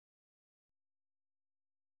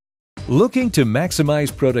Looking to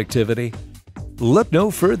maximize productivity? Look no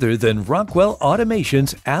further than Rockwell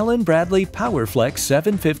Automation's Allen Bradley PowerFlex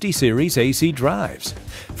 750 series AC drives.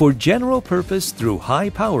 For general purpose through high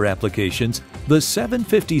power applications, the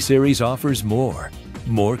 750 series offers more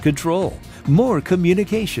control, more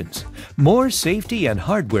communications, more safety and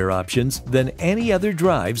hardware options than any other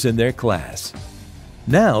drives in their class.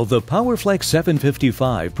 Now, the PowerFlex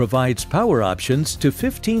 755 provides power options to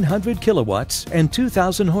 1500 kilowatts and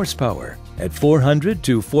 2000 horsepower at 400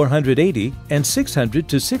 to 480 and 600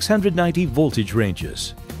 to 690 voltage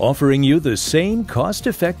ranges, offering you the same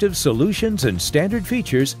cost-effective solutions and standard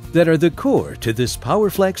features that are the core to this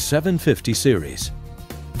PowerFlex 750 series.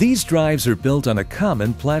 These drives are built on a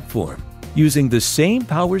common platform, using the same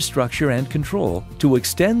power structure and control to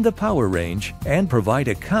extend the power range and provide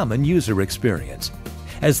a common user experience.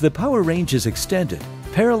 As the power range is extended,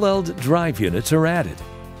 paralleled drive units are added.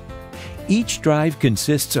 Each drive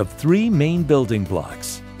consists of three main building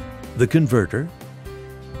blocks: the converter,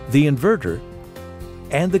 the inverter,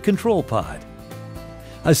 and the control pod.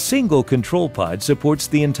 A single control pod supports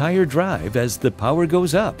the entire drive as the power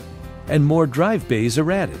goes up, and more drive bays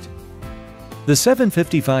are added. The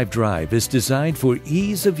 755 drive is designed for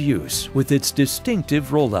ease of use with its distinctive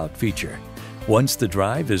rollout feature. Once the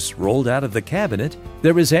drive is rolled out of the cabinet,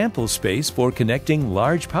 there is ample space for connecting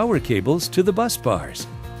large power cables to the bus bars.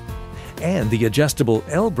 And the adjustable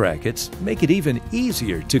L brackets make it even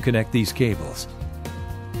easier to connect these cables.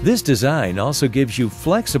 This design also gives you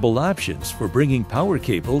flexible options for bringing power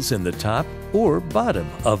cables in the top or bottom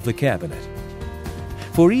of the cabinet.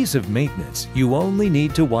 For ease of maintenance, you only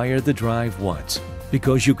need to wire the drive once,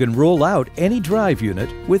 because you can roll out any drive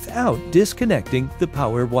unit without disconnecting the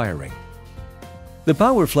power wiring. The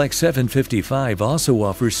PowerFlex 755 also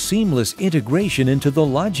offers seamless integration into the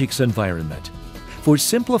Logix environment for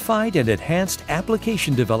simplified and enhanced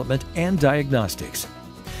application development and diagnostics.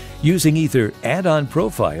 Using either add-on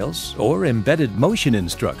profiles or embedded motion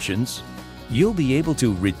instructions, you'll be able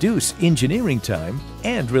to reduce engineering time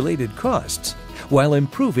and related costs while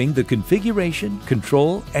improving the configuration,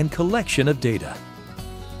 control, and collection of data.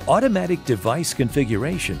 Automatic device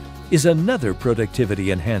configuration is another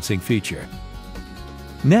productivity-enhancing feature.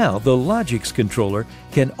 Now, the Logix controller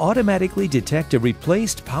can automatically detect a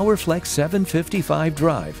replaced PowerFlex 755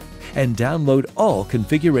 drive and download all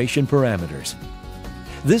configuration parameters.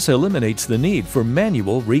 This eliminates the need for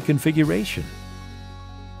manual reconfiguration.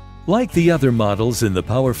 Like the other models in the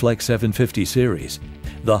PowerFlex 750 series,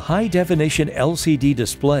 the high-definition LCD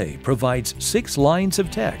display provides 6 lines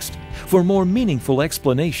of text for more meaningful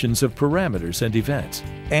explanations of parameters and events.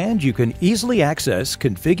 And you can easily access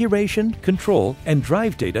configuration, control, and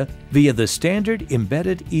drive data via the standard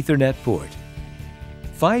embedded Ethernet port.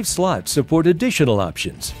 5 slots support additional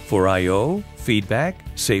options for I/O, feedback,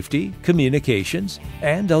 safety, communications,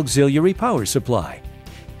 and auxiliary power supply.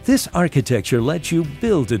 This architecture lets you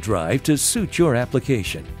build a drive to suit your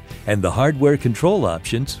application, and the hardware control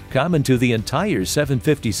options, common to the entire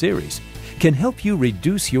 750 series, can help you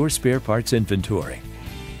reduce your spare parts inventory.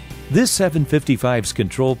 This 755's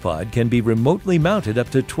control pod can be remotely mounted up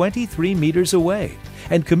to 23 meters away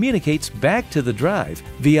and communicates back to the drive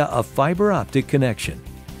via a fiber optic connection.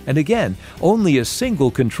 And again, only a single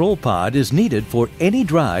control pod is needed for any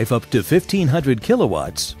drive up to 1500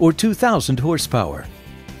 kilowatts or 2000 horsepower.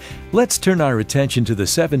 Let's turn our attention to the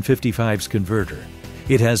 755's converter.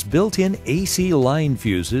 It has built-in AC line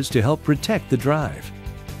fuses to help protect the drive.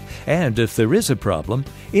 And if there is a problem,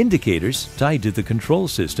 indicators tied to the control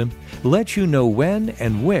system let you know when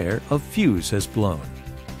and where a fuse has blown.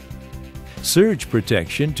 Surge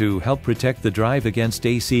protection to help protect the drive against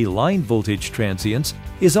AC line voltage transients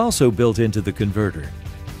is also built into the converter.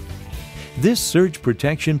 This surge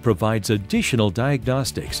protection provides additional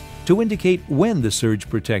diagnostics to indicate when the surge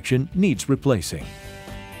protection needs replacing.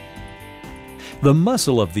 The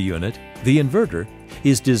muscle of the unit, the inverter,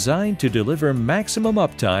 is designed to deliver maximum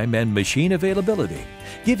uptime and machine availability,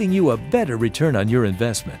 giving you a better return on your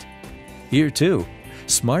investment. Here too,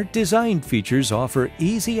 smart design features offer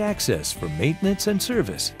easy access for maintenance and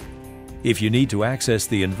service. If you need to access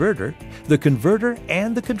the inverter, the converter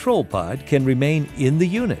and the control pod can remain in the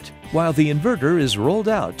unit, while the inverter is rolled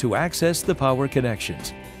out to access the power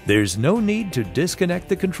connections. There's no need to disconnect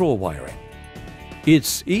the control wiring.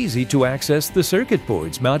 It's easy to access the circuit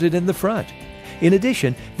boards mounted in the front. In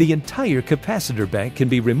addition, the entire capacitor bank can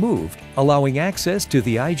be removed, allowing access to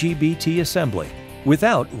the IGBT assembly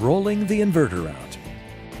without rolling the inverter out.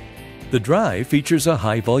 The drive features a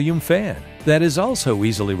high-volume fan that is also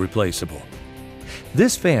easily replaceable.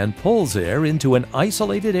 This fan pulls air into an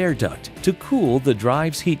isolated air duct to cool the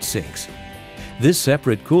drive's heat sinks. This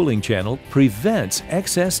separate cooling channel prevents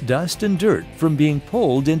excess dust and dirt from being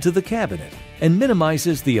pulled into the cabinet and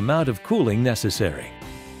minimizes the amount of cooling necessary.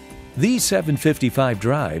 These 755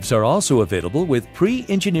 drives are also available with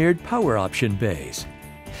pre-engineered power option bays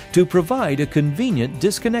to provide a convenient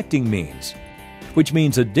disconnecting means, which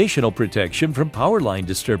means additional protection from power line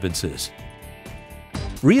disturbances.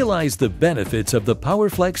 Realize the benefits of the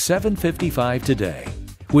PowerFlex 755 today,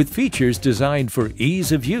 with features designed for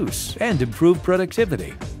ease of use and improved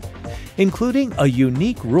productivity, including a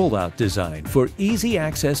unique rollout design for easy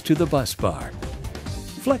access to the bus bar,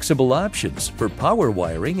 flexible options for power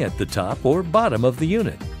wiring at the top or bottom of the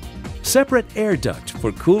unit, separate air duct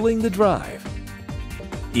for cooling the drive,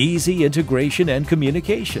 easy integration and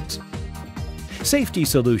communications, safety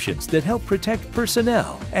solutions that help protect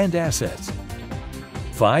personnel and assets,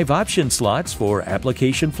 5 option slots for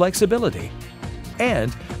application flexibility,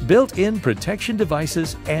 and built-in protection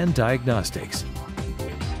devices and diagnostics.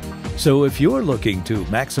 So if you're looking to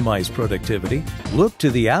maximize productivity, look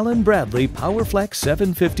to the Allen Bradley PowerFlex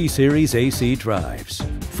 750 Series AC drives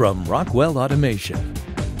from Rockwell Automation.